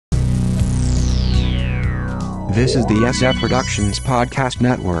This is the SF Productions Podcast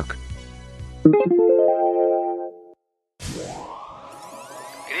Network. Good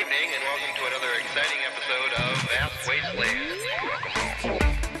evening and welcome to another exciting episode of Vast Wasteland.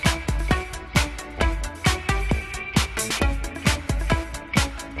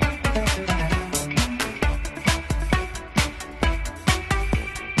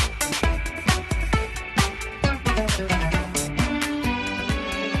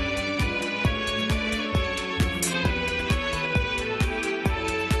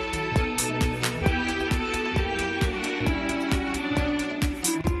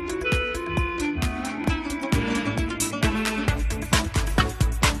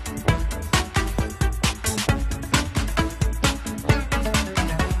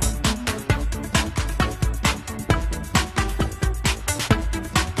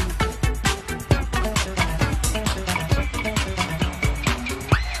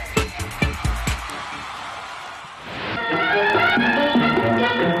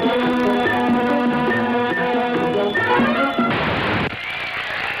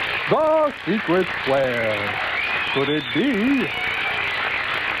 The secret square. Could it be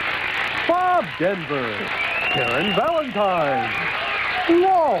Bob Denver, Karen Valentine,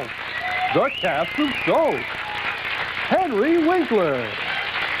 Walt, the cast of Soap, Henry Winkler,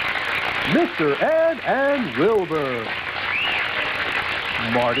 Mr. Ed and Wilbur,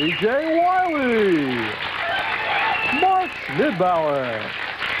 Marty J. Wiley, Mark Snidbauer,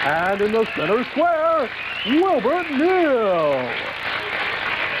 and in the center square, Wilbert Neal.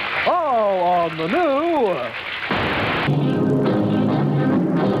 All on the new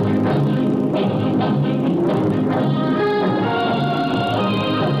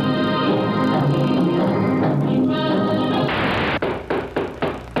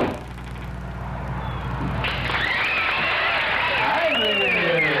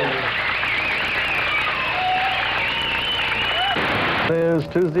Is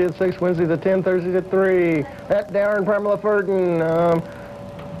Tuesday at 6, Wednesday at 10, Thursday at 3. At Darren Pamela Furton.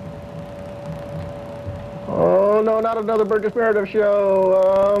 Oh, no, not another Burgess Meredith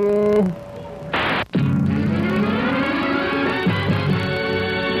show.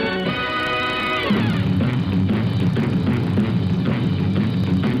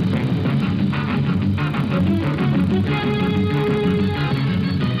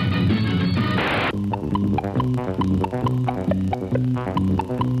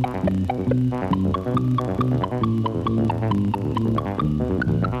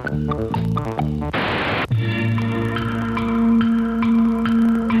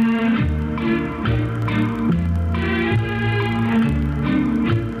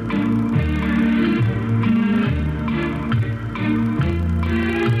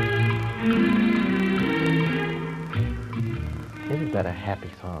 Isn't that a happy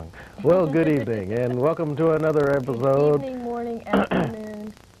song? Well, good evening, and welcome to another episode. Good evening, morning,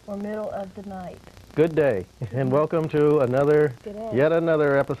 afternoon, or middle of the night. Good day, and welcome to yet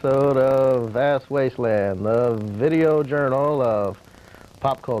another episode of Vast Wasteland, the video journal of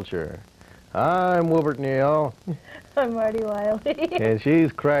pop culture. I'm Wilbert Neal. I'm Marty Wiley. And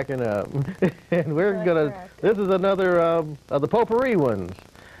she's cracking up. And this is another of the potpourri ones.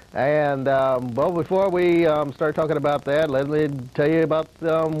 And, well, before we start talking about that, let me tell you about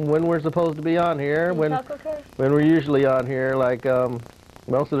when we're supposed to be on here. When we're usually on here, like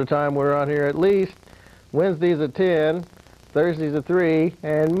most of the time we're on here at least Wednesdays at 10, Thursdays at 3,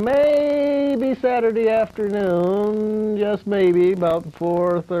 and maybe Saturday afternoon, just maybe, about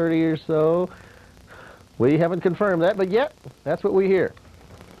 4:30 or so. We haven't confirmed that, but yet, that's what we hear.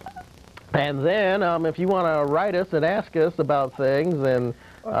 And then, if you want to write us and ask us about things, and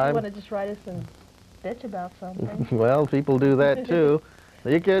or if you want to just write us and bitch about something. Well, people do that too.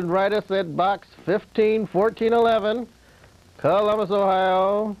 You can write us at Box 151411, Columbus,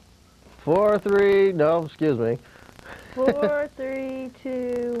 Ohio, 43215.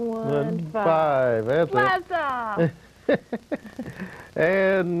 That's Plaza! it.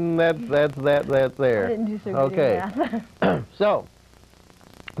 And that's there. I didn't do so good okay. in math. So,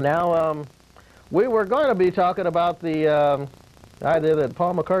 now, we were going to be talking about the idea that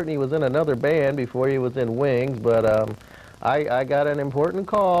Paul McCartney was in another band before he was in Wings, but I got an important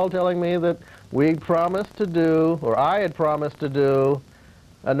call telling me that we promised to do, or I had promised to do,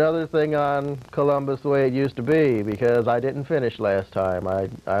 another thing on Columbus the way it used to be, because I didn't finish last time. I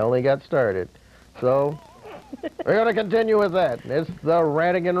only got started. So, we're going to continue with that. It's the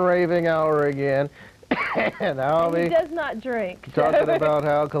ranting and raving hour again. And he does not drink. Talking about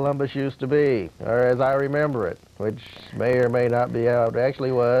how Columbus used to be, or as I remember it, which may or may not be how it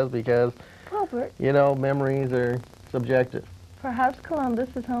actually was, because, Albert. you know, memories are subjective. Perhaps Columbus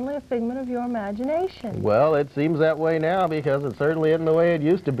is only a figment of your imagination. Well, it seems that way now because it certainly isn't the way it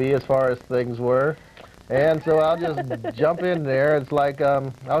used to be as far as things were. And so I'll just jump in there. It's like I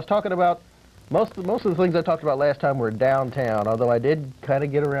was talking about, most of the things I talked about last time were downtown, although I did kind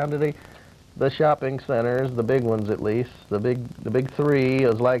of get around to the shopping centers, the big ones at least. The big three. It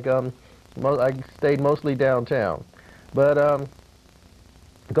was like I stayed mostly downtown. But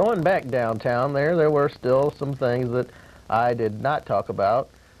going back downtown there were still some things that I did not talk about.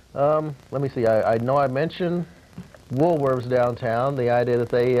 Let me see, I know I mentioned Woolworths downtown, the idea that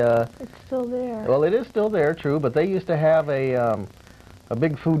they... It's still there. Well, it is still there, true, but they used to have a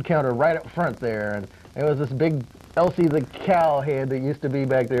big food counter right up front there, and there was this big Elsie the cow head that used to be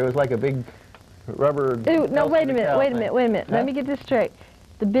back there. It was like a big rubber... Ooh, no, Elsie wait a the minute, cow wait a thing. minute, wait a minute. Huh? Let me get this straight.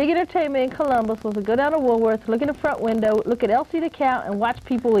 The big entertainment in Columbus was to go down to Woolworth, look in the front window, look at Elsie the cow, and watch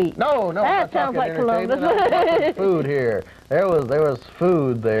people eat. No, That I'm not sounds talking like Columbus. entertainment, I'm talking food here. There was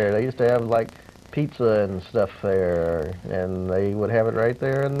food there. They used to have like pizza and stuff there, and they would have it right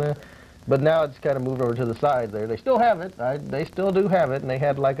there in the... But now it's kind of moved over to the side there. They still have it. They still do have it, and they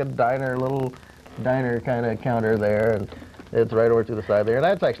had like a little diner kind of counter there, and it's right over to the side there, and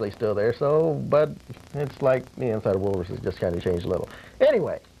that's actually still there. So, but it's like the inside of Woolworths has just kind of changed a little.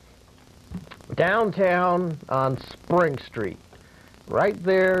 Anyway, downtown on Spring Street, right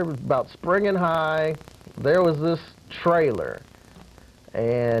there about Spring and High, there was this trailer.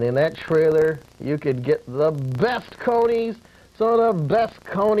 And in that trailer, you could get the best conies, some of the best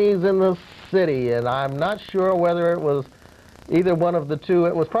conies in the city. And I'm not sure whether it was either one of the two.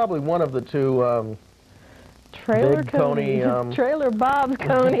 It was probably one of the two Trailer big coney. Trailer Bob's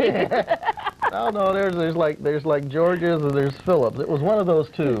Coney. No, there's like George's and there's Phillips. It was one of those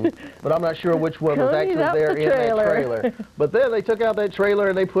two, but I'm not sure which one was Coney's actually up there the in trailer. that trailer. But then they took out that trailer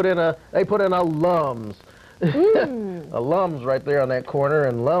and they put in a Lums. A Lums right there on that corner,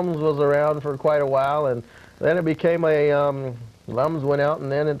 and Lums was around for quite a while, and then it became a Lums went out,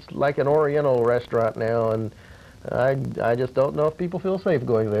 and then it's like an Oriental restaurant now, and I just don't know if people feel safe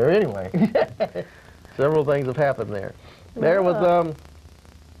going there. Anyway, several things have happened there. There was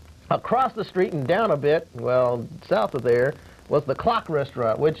across the street and down a bit, well, south of there, was the Clock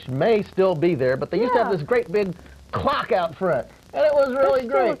Restaurant, which may still be there, but they used to have this great big clock out front. And it was really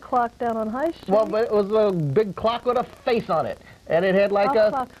There's great. still a clock down on High Street. Well, but it was a big clock with a face on it. And it had like All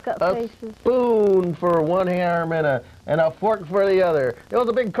clocks got a faces. spoon for one arm and a fork for the other. It was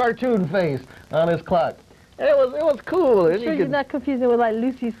a big cartoon face on this clock. And it was cool. You sure you're not confusing it with like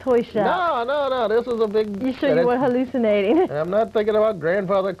Lucy's Toy Shop? No. This was a big... You sure you weren't hallucinating? And I'm not thinking about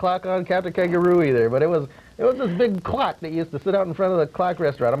Grandfather Clock on Captain Kangaroo either, but it was this big clock that used to sit out in front of the Clock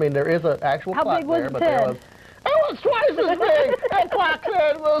Restaurant. I mean, there is an actual How clock big was there, it, but Ted? there was... It was twice as big! That clock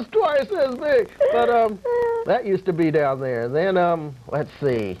said it was twice as big! But that used to be down there. And then, let's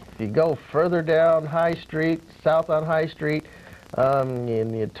see, if you go further down High Street, south on High Street,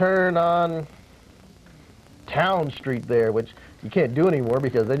 and you turn on Town Street there, which you can't do anymore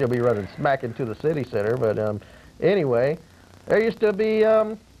because then you'll be running smack into the city center. But anyway, there used to be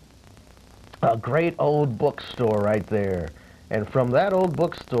a great old bookstore right there. And from that old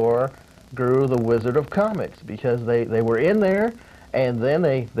bookstore grew the Wizard of Comics, because they were in there, and then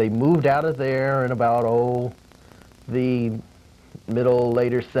they moved out of there in about the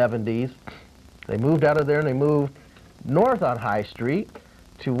later 70s. They moved out of there and they moved north on High Street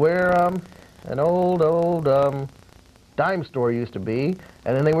to where an old dime store used to be,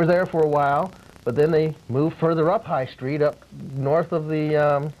 and then they were there for a while, but then they moved further up High Street, up north of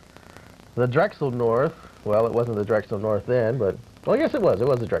the Drexel North. Well, it wasn't the Drexel North then, but well, yes, it was. It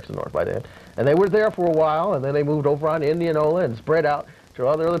was the Drexel North by then. And they were there for a while, and then they moved over on Indianola and spread out to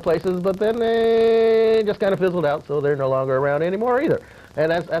all the other places, but then they just kind of fizzled out, so they're no longer around anymore either.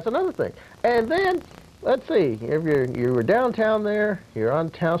 And that's another thing. And then, let's see, if you were downtown there, you're on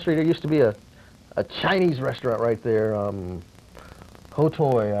Town Street, there used to be a Chinese restaurant right there,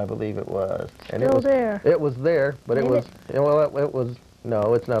 Hotoi, I believe it was. And Still there. It was there, but it Ain't was, it was,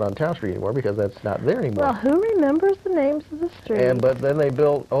 no, it's not on Town Street anymore because that's not there anymore. Well, who remembers the names of the streets? But then they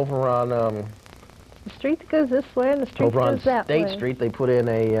built over on the street that goes this way and the street over that on goes that State way. Street. They put in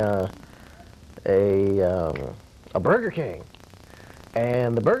a Burger King,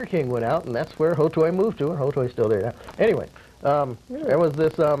 and the Burger King went out, and that's where Hotoi moved to, and Hotoi's still there now. Anyway, there was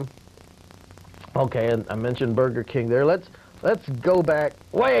this. Okay, and I mentioned Burger King there. Let's go back,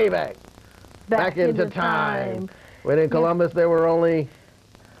 way back into time. When in Columbus there were only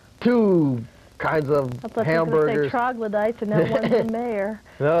two kinds of I thought hamburgers. you were going to say troglodytes and that one's the mayor.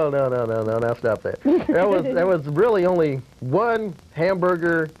 No, now stop that. There was really only one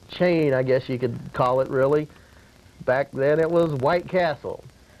hamburger chain, I guess you could call it really. back then it was White Castle.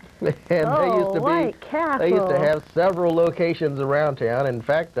 And White Castle. They used to have several locations around town. In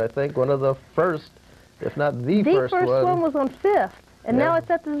fact, I think one of the first, if not the first one was on 5th, and now it's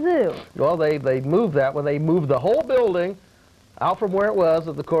at the zoo. Well, they moved that when they moved the whole building out from where it was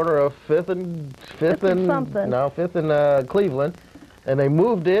at the corner of 5th and Cleveland, and they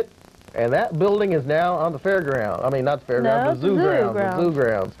moved it, and that building is now on the fairground. I mean, not the fairground, the zoo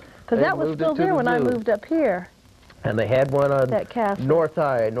grounds. Because that was still there when I moved up here. And they had one on North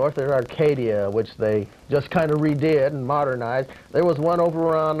Arcadia, which they just kind of redid and modernized. There was one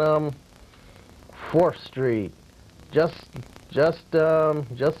over on 4th Street, just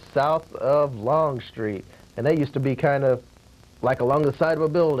south of Long Street, and they used to be kind of like along the side of a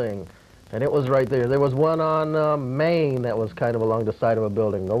building, and it was right there. There was one on Main that was kind of along the side of a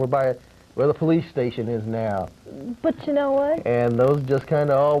building, over by where the police station is now. But you know what? And those just kind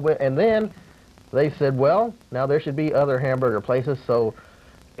of all went, and then they said, well, now there should be other hamburger places. So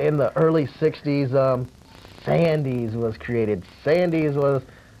in the early 60s, Sandy's was created. Sandy's was,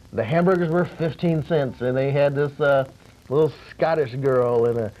 the hamburgers were 15 cents, and they had this little Scottish girl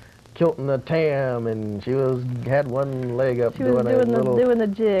in a kilt and a tam, and she had one leg up doing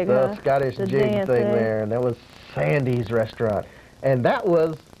the jig, the Scottish jig thing there, and that was Sandy's restaurant. And that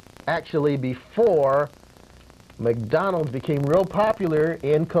was actually before McDonald's became real popular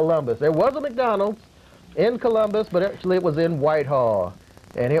in Columbus. There was a McDonald's in Columbus, but actually it was in Whitehall,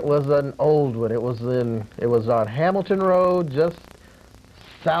 and it was an old one. It was on Hamilton Road, just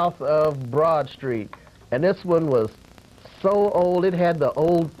south of Broad Street. And this one was so old, it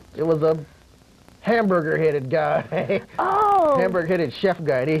was a hamburger-headed guy. Oh! Hamburger-headed chef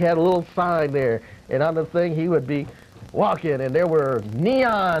guy, and he had a little sign there, and on the thing he would be walking, and there were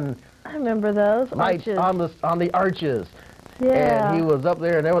neon I remember those lights arches. on the arches. Yeah. And he was up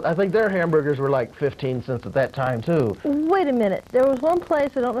there, and I think their hamburgers were like 15 cents at that time, too. Wait a minute. There was one place,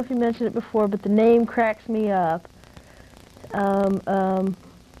 I don't know if you mentioned it before, but the name cracks me up.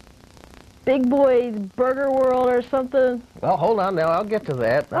 Big Boy's Burger World or something. Well, hold on now. I'll get to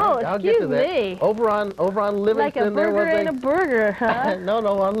that. I'll get to that. Me. Over on Livingston, like a burger there was a burger, huh? No,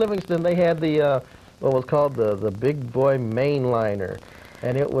 on Livingston they had the what was called the Big Boy Mainliner,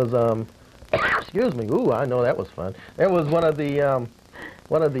 and it was excuse me. Ooh, I know that was fun. It was one of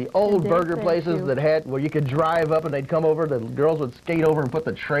the old burger places that had where you could drive up and they'd come over. The girls would skate over and put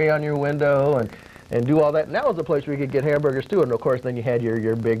the tray on your window and do all that. And that was a place where you could get hamburgers too. And of course, then you had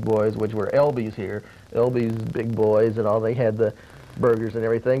your Big Boys, which were Elby's here, Elby's Big Boys, and all. They had the burgers and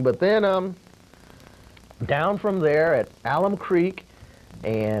everything. But then down from there at Alum Creek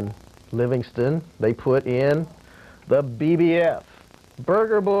and Livingston, they put in the BBF,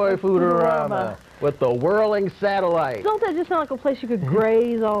 Burger Boy Foodorama, with the whirling satellite. Don't that just sound like a place you could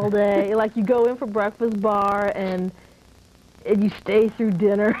graze all day? Like you go in for breakfast bar and you stay through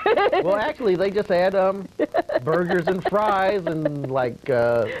dinner. Well, actually, they just had burgers and fries and like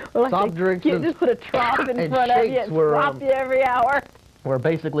soft drinks. You just put a trough in front of you and slop you every hour. Were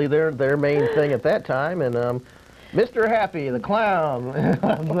basically their main thing at that time. And Mr. Happy, the clown,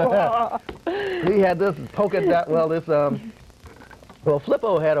 he had this polka dot. Well,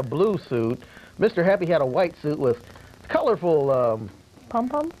 Flippo had a blue suit. Mr. Happy had a white suit with colorful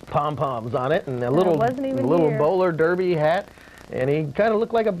pom-poms on it, and a little bowler derby hat, and he kind of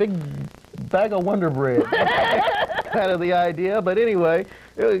looked like a big bag of Wonder Bread. Kind of the idea, but anyway,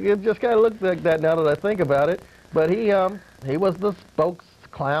 it just kind of looks like that now that I think about it. But he was the spokes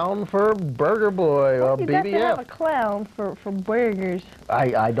clown for Burger Boy, BBF. You have to have a clown for burgers.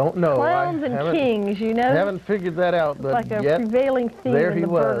 I don't know. Clowns and kings, you know? I haven't figured that out, but like a prevailing theme in the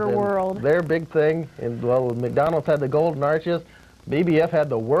burger world. Their big thing, McDonald's had the golden arches. BBF had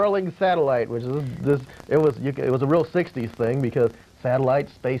the whirling satellite, which is it was a real 60s thing because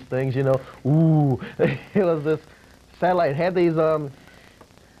satellites, space things, you know. Ooh, it was this satellite. It had these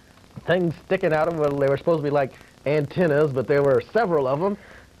things sticking out of them. They were supposed to be like antennas, but there were several of them,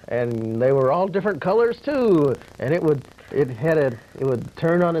 and they were all different colors too. And it would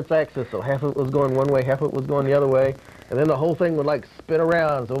turn on its axis, so half of it was going one way, half of it was going the other way. And then the whole thing would like spin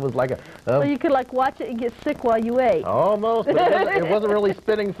around, so it was like a... so you could like watch it and get sick while you ate. Almost, but it wasn't really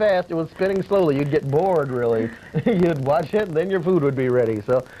spinning fast. It was spinning slowly. You'd get bored, really. You'd watch it, and then your food would be ready.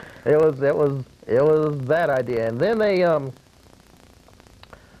 So it was that idea. And then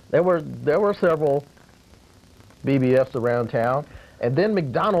there were several BBFs around town, and then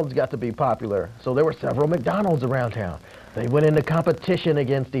McDonald's got to be popular. So there were several McDonald's around town. They went into competition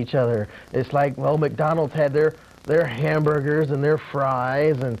against each other. It's like, well, McDonald's had their hamburgers and their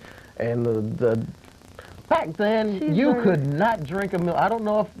fries and the Back then, you could not drink a milk. I don't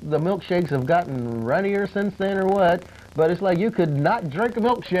know if the milkshakes have gotten runnier since then or what, but it's like you could not drink a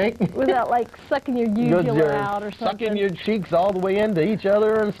milkshake without like sucking your uvula out or something. Sucking your cheeks all the way into each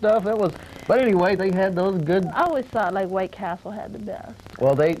other and stuff. It was, but anyway, they had those good. I always thought like White Castle had the best.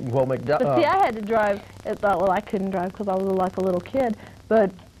 Well, McDonald's. But see, I had to drive. Well, I couldn't drive because I was like a little kid. But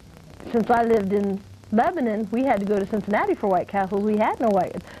since I lived in Lebanon, we had to go to Cincinnati for White Castles. We had no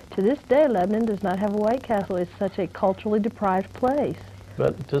White. To this day, Lebanon does not have a White Castle. It's such a culturally deprived place.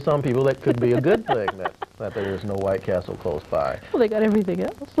 But to some people, that could be a good thing that there is no White Castle close by. Well, they got everything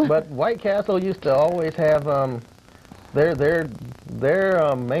else. But White Castle used to always have their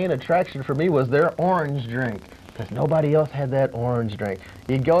main attraction for me was their orange drink, because nobody else had that orange drink.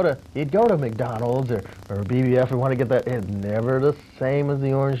 You'd go to McDonald's or BBF and want to get that. It's never the same as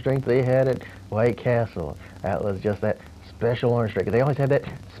the orange drink they had at White Castle. That was just that special orange drink. They always had that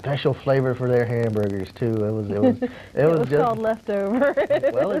special flavor for their hamburgers too. It was just called leftover.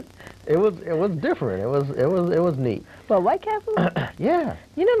 Well, it was different. It was neat. Well, White Castle. Yeah.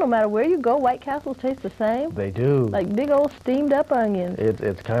 You know, no matter where you go, White Castles taste the same. They do. Like big old steamed up onions.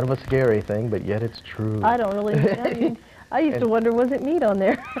 It's kind of a scary thing, but yet it's true. I don't really. I used to wonder, was it meat on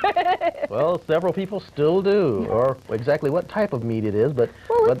there? Well, several people still do, or exactly what type of meat it is, but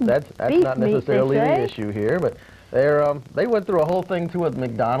that's not necessarily the issue here. But they went through a whole thing too with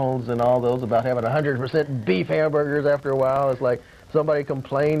McDonald's and all those about having 100% beef hamburgers after a while. It's like somebody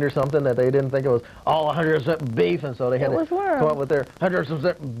complained or something that they didn't think it was all 100% beef, and so they had to come up with their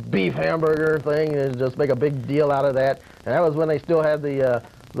 100% beef hamburger thing and just make a big deal out of that. And that was when they still had the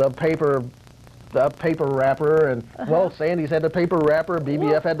paper wrapper, and well, Sandy's had the paper wrapper,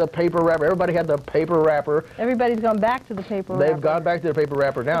 BBF had the paper wrapper, everybody had the paper wrapper. Everybody's gone back to the paper wrapper. They've gone back to the paper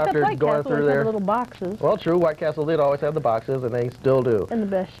wrapper now after going through their little boxes. Well, true, White Castle did always have the boxes, and they still do. In the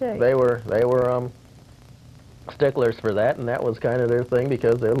best shape. They were sticklers for that, and that was kind of their thing,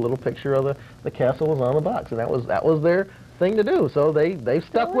 because their little picture of the castle was on the box, and that was their thing to do. So they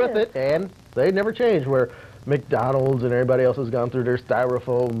stuck with it, and they never changed. Where McDonald's and everybody else has gone through their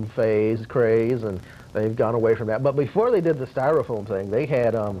styrofoam craze, and they've gone away from that. But before they did the styrofoam thing, they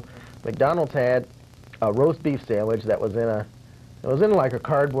had McDonald's had a roast beef sandwich that was in like a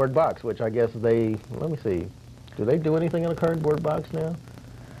cardboard box, which I guess let me see, do they do anything in a cardboard box now?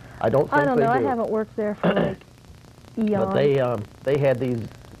 I don't think they do. I don't know. I haven't worked there for like eons. But they had these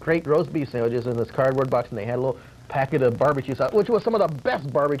great roast beef sandwiches in this cardboard box, and they had a little packet of barbecue sauce, which was some of the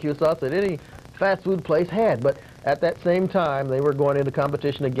best barbecue sauce that any fast food place had. But at that same time, they were going into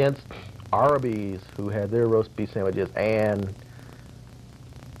competition against Arby's, who had their roast beef sandwiches, and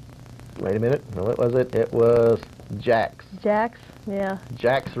wait a minute, no, what was it? It was Jack's. Jack's, yeah.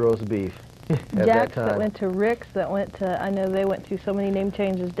 Jack's roast beef. Jack's that went to Rick's, that went to, I know they went through so many name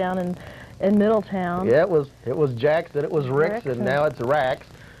changes down in Middletown. Yeah, it was Jack's, then it was Rick's, and now it's Rack's,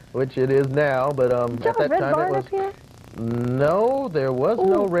 which it is now. But at that time it was. Here? No, there was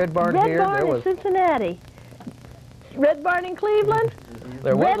no Red Barn here. Red Barn in Cincinnati. Red Barn in Cleveland.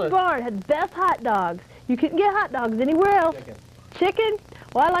 Red Barn had the best hot dogs. You couldn't get hot dogs anywhere else. Chicken?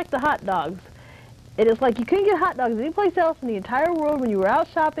 Well, I like the hot dogs. It is like you couldn't get hot dogs anyplace else in the entire world when you were out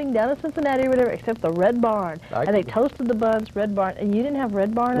shopping down in Cincinnati or whatever, except the Red Barn. And they toasted the buns, Red Barn. And you didn't have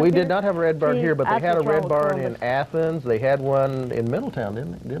Red Barn up here? We did not have a Red Barn here, but they had a Red Barn in Athens. They had one in Middletown,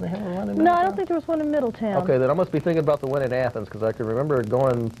 didn't they? Didn't they have one in Middletown? No, I don't think there was one in Middletown. Okay, then I must be thinking about the one in Athens, because I can remember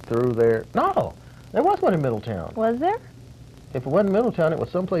going through there. No, there was one in Middletown. Was there? If it wasn't Middletown, it was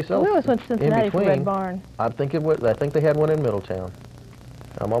someplace else. We always went to Cincinnati for Red Barn. I think they had one in Middletown.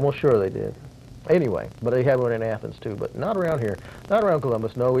 I'm almost sure they did. Anyway, but they had one in Athens too, but not around here. Not around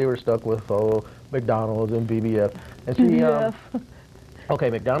Columbus. No, we were stuck with McDonald's and BBF. And see, okay,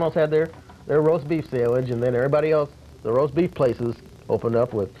 McDonald's had their roast beef sandwich, and then everybody else, the roast beef places, opened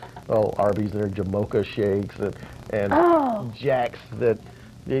up with Arby's and their Jamocha shakes and Jack's that.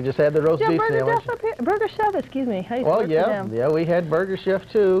 You just had the roast beef sandwich. Burger Chef, excuse me. Well, yeah, we had Burger Chef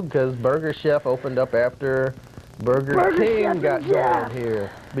too, because Burger Chef opened up after Burger King got going here,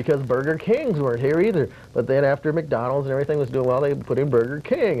 because Burger Kings weren't here either. But then after McDonald's and everything was doing well, they put in Burger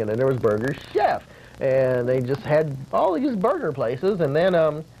King, and then there was Burger Chef, and they just had all these burger places, and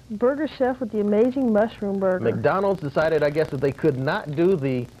then Burger Chef with the amazing mushroom burger. McDonald's decided, I guess, that they could not do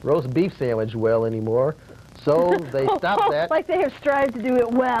the roast beef sandwich well anymore. So they stopped that. Like they have strived to do it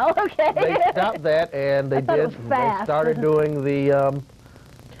well, okay? They stopped that, and they started doing the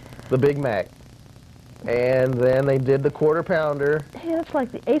Big Mac. And then they did the Quarter Pounder. Hey, that's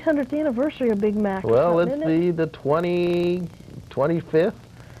like the 800th anniversary of Big Mac. Well, it's the 25th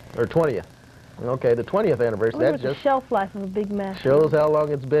or 20th. Okay, the 20th anniversary. That What's the just shelf life of a Big Mac? shows how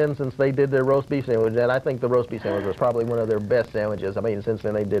long it's been since they did their roast beef sandwich, and I think the roast beef sandwich was probably one of their best sandwiches. I mean, since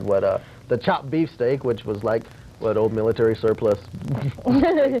then they did what the chopped beef steak, which was like what old military surplus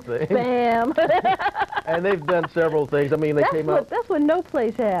thing. Bam. And they've done several things. I mean, they came out. That's what no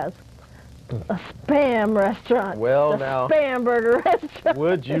place has. A Spam restaurant. Well, a now, Spam burger restaurant.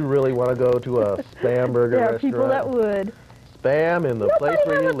 would you really want to go to a Spam burger There are restaurant? people that would. Spam in the place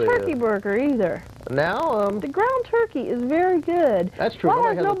where you live. Nobody has a turkey burger either. Now, The ground turkey is very good. that's true.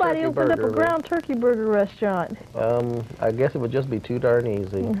 Why has a nobody turkey opened up burger, a ground turkey burger restaurant? I guess it would just be too darn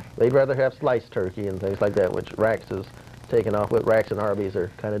easy. They'd rather have sliced turkey and things like that, which Rax has taken off with. Rax and Arby's are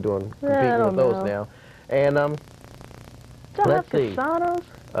kind of competing with those now. And Y'all let's have see. Casanos?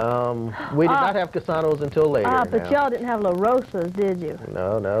 We did not have Casanos until later. But y'all didn't have La Rosa's, did you?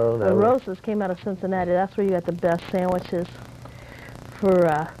 No. La Rosa's came out of Cincinnati. That's where you got the best sandwiches for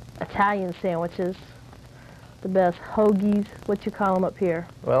Italian sandwiches. The best hoagies. What you call them up here?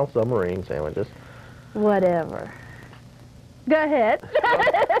 Well, submarine sandwiches. Whatever. Go ahead.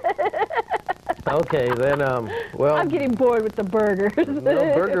 Okay, then, well... I'm getting bored with the burgers.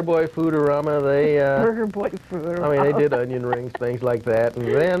 Burger Boy Foodorama, they... Burger Boy Foodorama. I mean, they did onion rings, things like that, and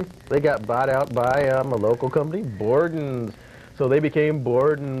then they got bought out by a local company, Borden's. So they became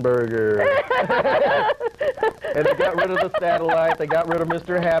Borden Burger. And they got rid of the satellite, they got rid of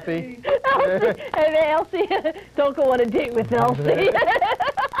Mr. Happy. And Elsie, don't go on a date with Elsie.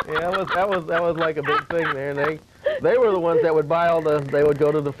 Yeah, that was like a big thing there, and they were the ones that would buy they would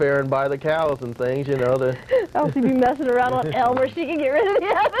go to the fair and buy the cows and things, you know. Elsie be messing around on Elmer, she can get rid of the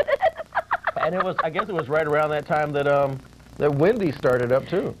oven. And I guess it was right around that time that Wendy's started up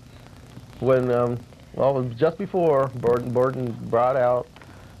too. When, well, it was just before Borden brought out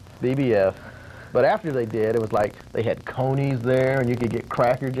BBF. But after they did, it was like they had Coney's there, and you could get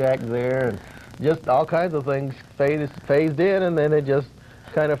Cracker Jacks there, and just all kinds of things phased in, and then it just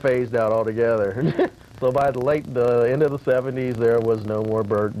kind of phased out altogether. So by the end of the 70s, there was no more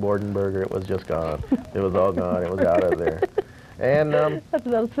Borden Burger. It was just gone. It was all gone. It was out of there. And that's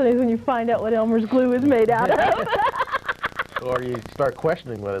what's funny when you find out what Elmer's glue is made out of. or you start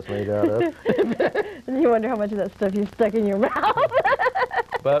questioning what it's made out of. And you wonder how much of that stuff you stuck in your mouth.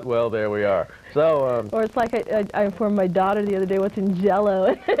 But, well, there we are. So, or it's like I informed my daughter the other day what's in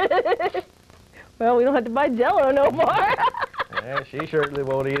Jell-O. Well, we don't have to buy Jell-O no more. Yeah, she certainly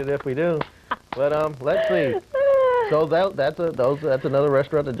won't eat it if we do. But let's see. So that's another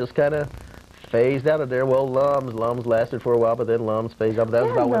restaurant that just kind of phased out of there. Well, Lum's lasted for a while, but then Lum's phased out. But that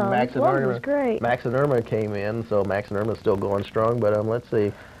was about when Max and Irma came in. So Max and Irma's still going strong. But let's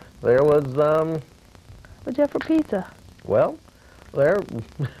see. There was What'd you have for pizza? Well, there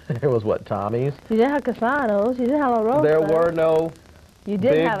was what, Tommy's. You didn't have Casanos. You didn't have La Rosa. There were no. You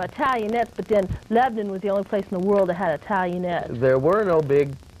did have Italianettes, but then Lebanon was the only place in the world that had Italianettes. There were no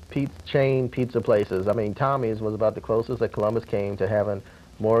big chain pizza places. I mean, Tommy's was about the closest that Columbus came to having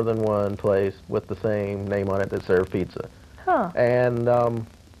more than one place with the same name on it that served pizza. Huh. And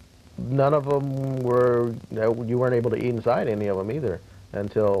none of them were, you weren't able to eat inside any of them either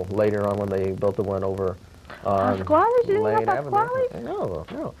until later on when they built the one over on Pasquale's? You didn't Lane have Avenue. Pasquale's?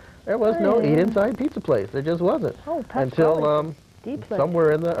 No. There was no eat inside pizza place. There just wasn't. Oh, Pasquale's. Until Deep place.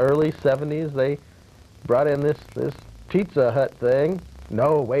 somewhere in the early 70s, they brought in this Pizza Hut thing.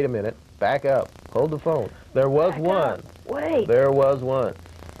 No, wait a minute. Back up. Hold the phone. There was one. Wait. There was one.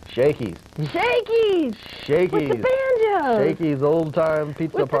 Shakey's. Shakey's! Shakey's. With the banjo! Shakey's old-time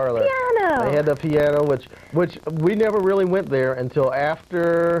pizza parlor. With the piano! They had the piano, which we never really went there until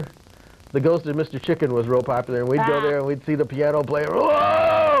after the Ghost of Mr. Chicken was real popular, and we'd go there and we'd see the piano player.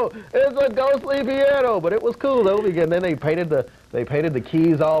 Whoa! It's a ghostly piano! But it was cool, though, because then they painted the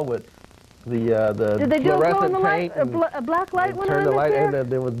keys all with the Did they do fluorescent a paint. a black light one Turn the light, there?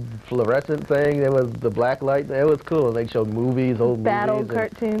 and there was fluorescent thing. There was the black light. It was cool. And they showed movies, old Battle movies,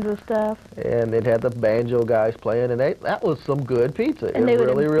 cartoons and stuff. and it had the banjo guys playing, and that was some good pizza. And it they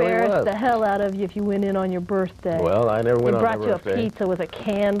would really embarrass was. the hell out of you if you went in on your birthday. Well, I never went on my birthday. They brought you a pizza with a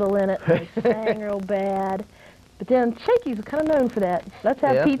candle in it. And they sang real bad. But then Shakey's was kind of known for that. Let's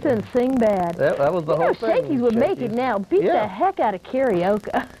have pizza and sing bad. That was the whole thing. Shakey's would make it now. Beat the heck out of karaoke.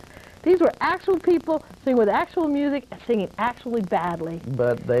 These were actual people singing with actual music and singing actually badly.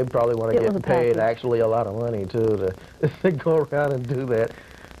 But they probably want to get paid actually a lot of money, too, to go around and do that.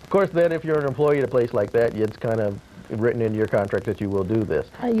 Of course, then if you're an employee at a place like that, it's kind of written into your contract that you will do this.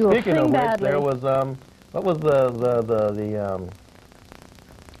 You will Speaking sing of which, badly. there was, what was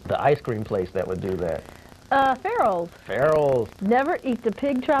the ice cream place that would do that? Farrell's. Farrell's. Never eat the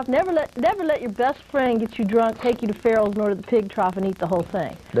pig trough. Never let your best friend get you drunk, take you to Farrell's and order the pig trough and eat the whole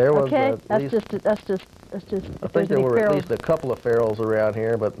thing. There was okay? That's just. I think there were at least a couple of Farrell's around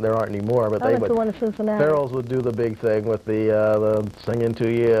here, but there aren't anymore. But I went to one in Cincinnati. Farrell's would do the big thing with the singing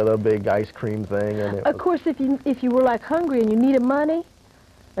to you, the big ice cream thing. And of course, if you were like hungry and you needed money,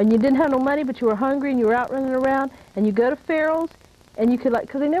 and you didn't have no money, but you were hungry and you were out running around, and you go to Farrell's, and you could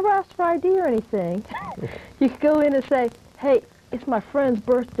because they never asked for ID or anything. You could go in and say, hey, it's my friend's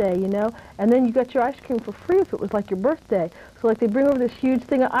birthday, you know, and then you got your ice cream for free if it was like your birthday. So like they bring over this huge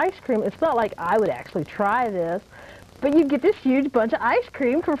thing of ice cream. It's not like I would actually try this, but you'd get this huge bunch of ice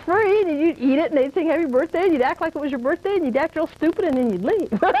cream for free, and you'd eat it, and they'd sing happy birthday, and you'd act like it was your birthday, and you'd act real stupid, and then you'd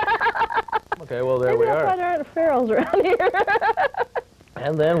leave. Okay, well, there Maybe we are. Maybe that's why there aren't Farrell's around here.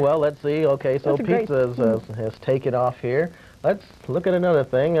 And then, well, let's see. Okay, so pizza has taken off here. Let's look at another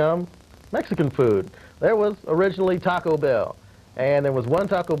thing, Mexican food. There was originally Taco Bell, and there was one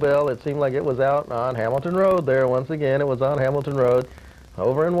Taco Bell. It seemed like it was out on Hamilton Road there. Once again, it was on Hamilton Road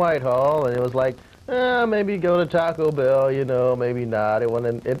over in Whitehall, and it was like, maybe go to Taco Bell, you know, maybe not.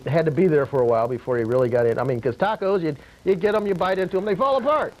 It had to be there for a while before you really got in. I mean, because tacos, you'd get them, you bite into them, they fall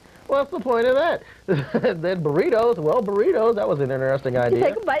apart. What's the point of that? Then burritos, well, burritos, that was an interesting idea. You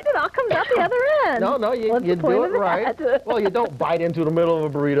take a bite and it all comes out the other end. No, you do it right. Well, you don't bite into the middle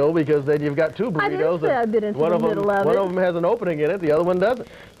of a burrito because then you've got two burritos. I didn't say I bit into the middle of it. One of them has an opening in it, the other one doesn't.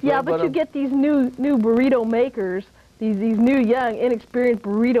 Yeah, but you get these new burrito makers, these new young, inexperienced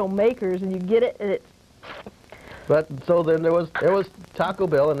burrito makers, and you get it, and it's... But so then there was Taco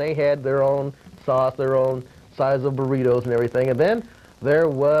Bell, and they had their own sauce, their own size of burritos and everything, and then there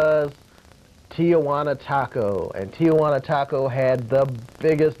was Tijuana Taco, and Tijuana Taco had the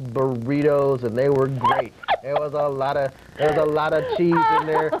biggest burritos, and they were great. There was a lot of cheese in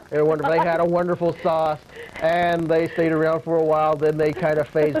there. They were wonderful. They had a wonderful sauce, and they stayed around for a while. Then they kind of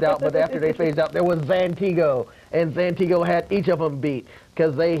phased out. But after they phased out, there was Zantigo, and Zantigo had each of them beat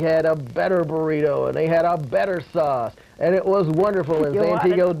because they had a better burrito and they had a better sauce, and it was wonderful. And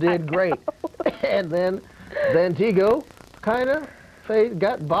Zantigo did great. And then Zantigo kind of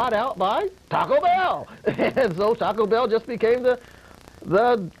got bought out by Taco Bell, and so Taco Bell just became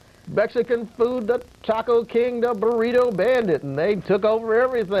the Mexican food, the Taco King, the burrito bandit, and they took over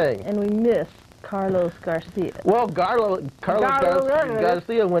everything. And we miss Carlos Garcia. Well, Carlos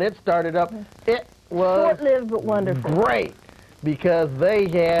Garcia, when it started up, it was short-lived but wonderful. Great, because they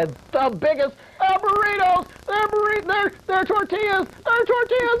had the biggest burritos. Their tortillas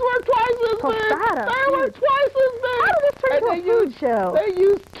were twice as big. They were twice as big. How did this turn into a food show? They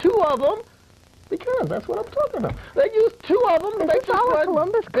used two of them, because that's what I'm talking about. They used two of them. Is this all of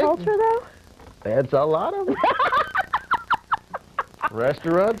Columbus culture, though? That's a lot of them.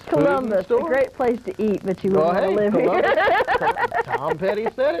 Restaurants, Columbus, food a great place to eat, but you wouldn't want to live here. Tom Petty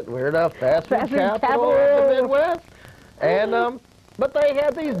said it. We're the fast food capital of the Midwest. And but they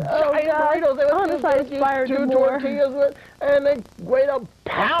had these giant burritos. They would use two tortillas, and they weighed a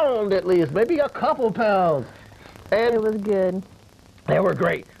pound at least, maybe a couple pounds. And it was good. They were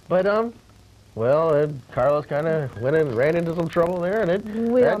great. But well, Carlos kind of went and ran into some trouble there, and that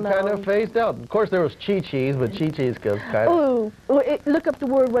kind of phased out. Of course, there was Chi-Chi's, but Chi-Chi's kind of... Oh, look up the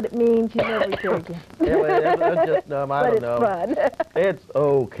word, what it means. You never taken. It just, I don't know. But it's fun. It's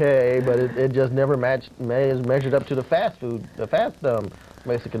okay, but it just never measured up to the fast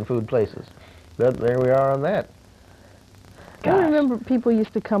Mexican food places. But there we are on that. Gosh. I remember people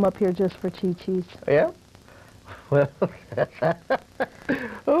used to come up here just for Chi-Chi's. Yeah? Well,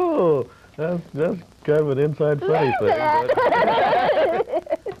 oh... That's kind of an inside funny thing.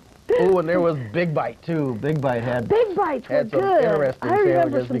 Oh, and there was Big Bite too. Big Bite had Big Bites were some good. interesting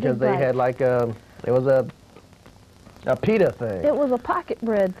sandwiches because they had like it was a pita thing. It was a pocket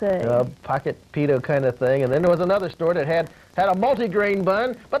bread thing. A pocket pita kind of thing, and then there was another store that had a multi-grain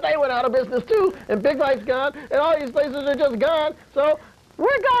bun, but they went out of business too, and Big Bite's gone, and all these places are just gone. So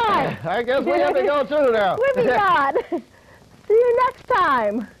we're gone. I guess we have to go too now. We'll be gone. See you next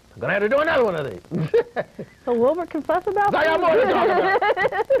time. I'm going to have to do another one of these. So Wilbur can fuss about I got more to talk about.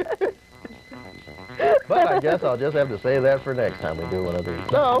 But I guess I'll just have to say that for next time we do one of these.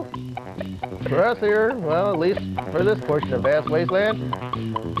 So, for us here, well, at least for this portion of Vast Wasteland,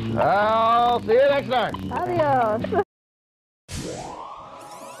 I'll see you next time. Adios. Good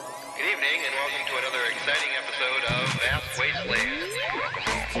evening and welcome to another exciting episode of Vast Wasteland.